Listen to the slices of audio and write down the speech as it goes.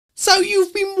So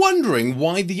you've been wondering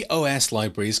why the OS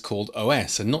library is called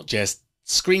OS and not just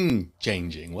screen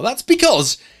changing. Well, that's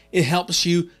because it helps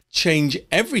you change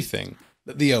everything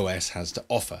that the OS has to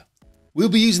offer. We'll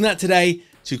be using that today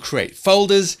to create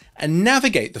folders and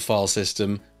navigate the file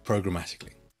system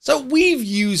programmatically. So we've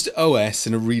used OS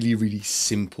in a really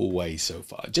simple way so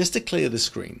far, just to clear the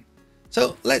screen.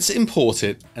 So let's import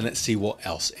it and let's see what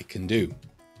else it can do.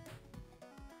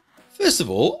 First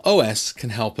of all, OS can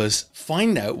help us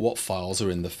find out what files are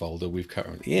in the folder we're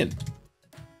currently in.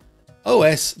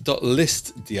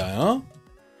 os.listdir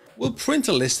will print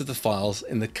a list of the files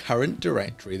in the current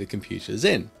directory the computer is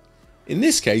in. In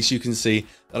this case, you can see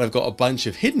that I've got a bunch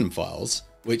of hidden files,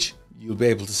 which you'll be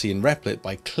able to see in Replit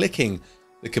by clicking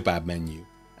the kebab menu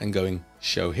and going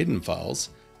show hidden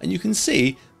files. And you can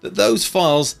see that those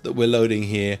files that we're loading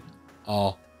here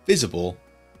are visible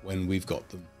when we've got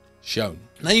them shown.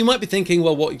 Now you might be thinking,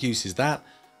 well, what use is that?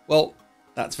 Well,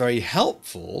 that's very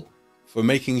helpful for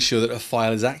making sure that a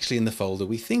file is actually in the folder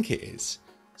we think it is.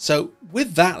 So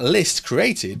with that list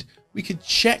created, we could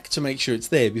check to make sure it's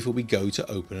there before we go to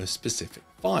open a specific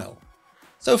file.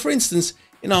 So for instance,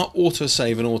 in our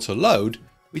autosave and autoload,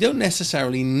 we don't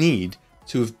necessarily need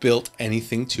to have built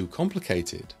anything too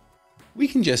complicated. We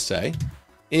can just say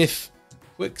if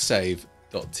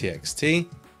quicksave.txt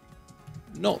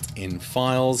not in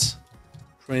files,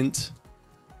 print,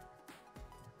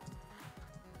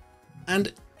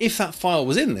 and if that file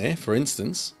was in there, for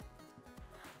instance,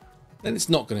 then it's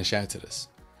not going to shout at us.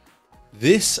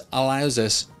 This allows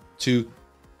us to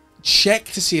check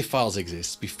to see if files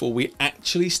exist before we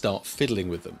actually start fiddling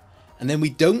with them. And then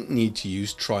we don't need to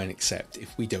use try and accept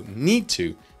if we don't need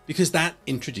to, because that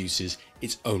introduces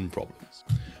its own problems.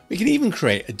 We can even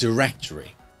create a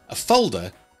directory, a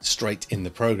folder, straight in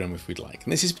the program if we'd like.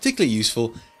 And this is particularly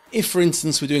useful if, for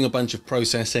instance, we're doing a bunch of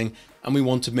processing and we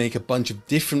want to make a bunch of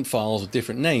different files with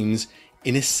different names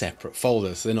in a separate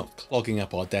folder, so they're not clogging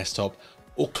up our desktop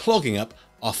or clogging up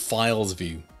our files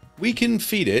view. We can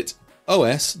feed it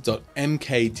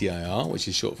os.mkdir, which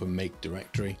is short for make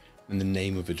directory, and the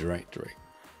name of a directory.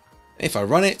 If I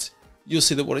run it, you'll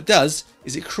see that what it does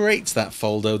is it creates that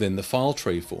folder within the file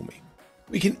tree for me.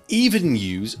 We can even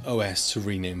use OS to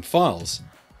rename files.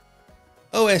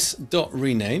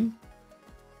 os.rename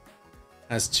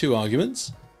has two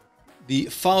arguments: the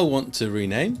file we want to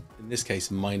rename, in this case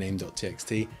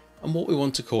myname.txt, and what we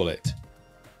want to call it.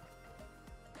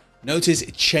 Notice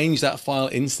it changed that file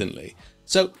instantly.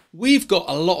 So we've got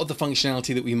a lot of the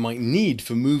functionality that we might need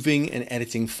for moving and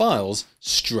editing files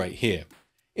straight here.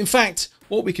 In fact,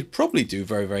 what we could probably do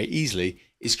very easily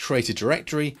is create a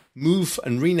directory, move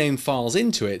and rename files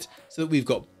into it so that we've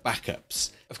got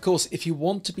backups. Of course, if you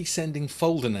want to be sending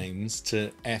folder names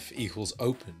to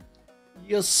f=open,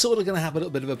 you're sort of going to have a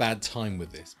little bit of a bad time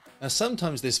with this. Now,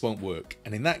 sometimes this won't work,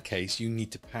 and in that case, you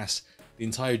need to pass the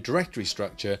entire directory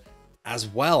structure as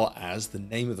well as the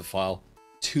name of the file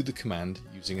to the command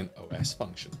using an OS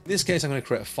function. In this case, I'm going to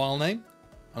create a file name,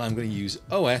 and I'm going to use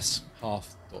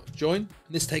os.path.join. And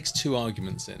this takes two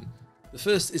arguments in. The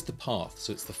first is the path,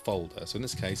 so it's the folder. So in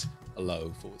this case,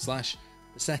 hello/. The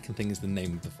second thing is the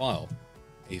name of the file,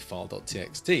 a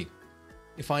file.txt.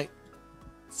 If I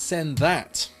send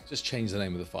that, just change the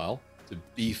name of the file to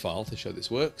bfile to show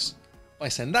this works. If I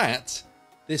send that,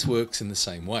 this works in the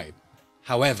same way.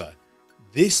 However,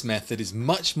 this method is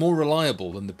much more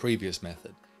reliable than the previous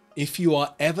method. If you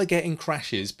are ever getting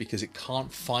crashes because it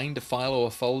can't find a file or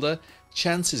a folder,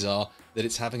 chances are that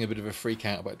it's having a bit of a freak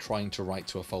out about trying to write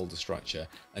to a folder structure,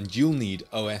 and you'll need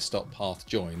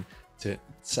os.pathjoin to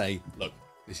say, look,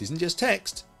 this isn't just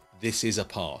text, this is a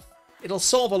path. It'll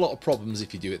solve a lot of problems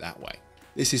if you do it that way.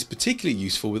 This is particularly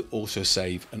useful with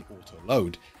autosave and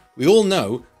autoload. We all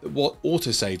know that what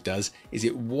autosave does is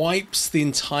it wipes the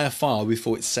entire file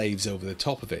before it saves over the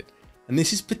top of it. And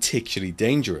this is particularly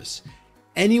dangerous.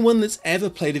 Anyone that's ever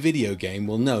played a video game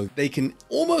will know they can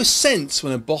almost sense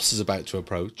when a boss is about to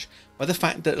approach by the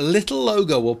fact that a little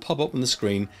logo will pop up on the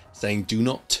screen saying, do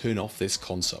not turn off this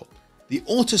console. The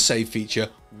autosave feature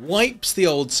wipes the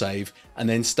old save and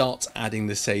then starts adding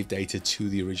the save data to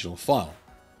the original file.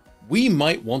 We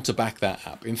might want to back that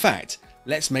up. In fact,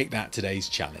 let's make that today's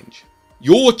challenge.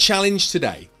 Your challenge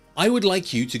today. I would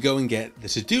like you to go and get the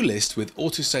to-do list with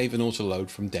autosave and autoload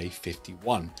from day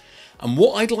 51. And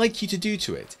what I'd like you to do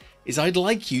to it is I'd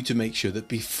like you to make sure that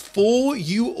before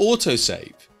you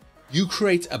autosave, you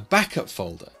create a backup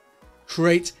folder,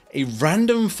 create a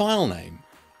random file name,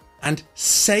 and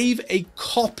save a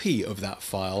copy of that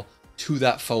file to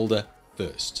that folder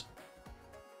first.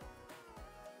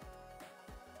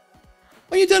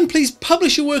 When you're done, please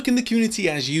publish your work in the community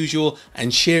as usual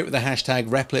and share it with the hashtag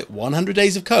Replit 100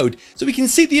 Days of Code so we can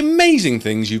see the amazing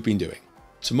things you've been doing.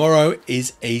 Tomorrow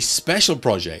is a special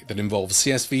project that involves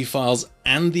CSV files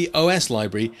and the OS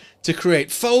library to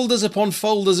create folders upon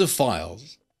folders of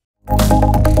files.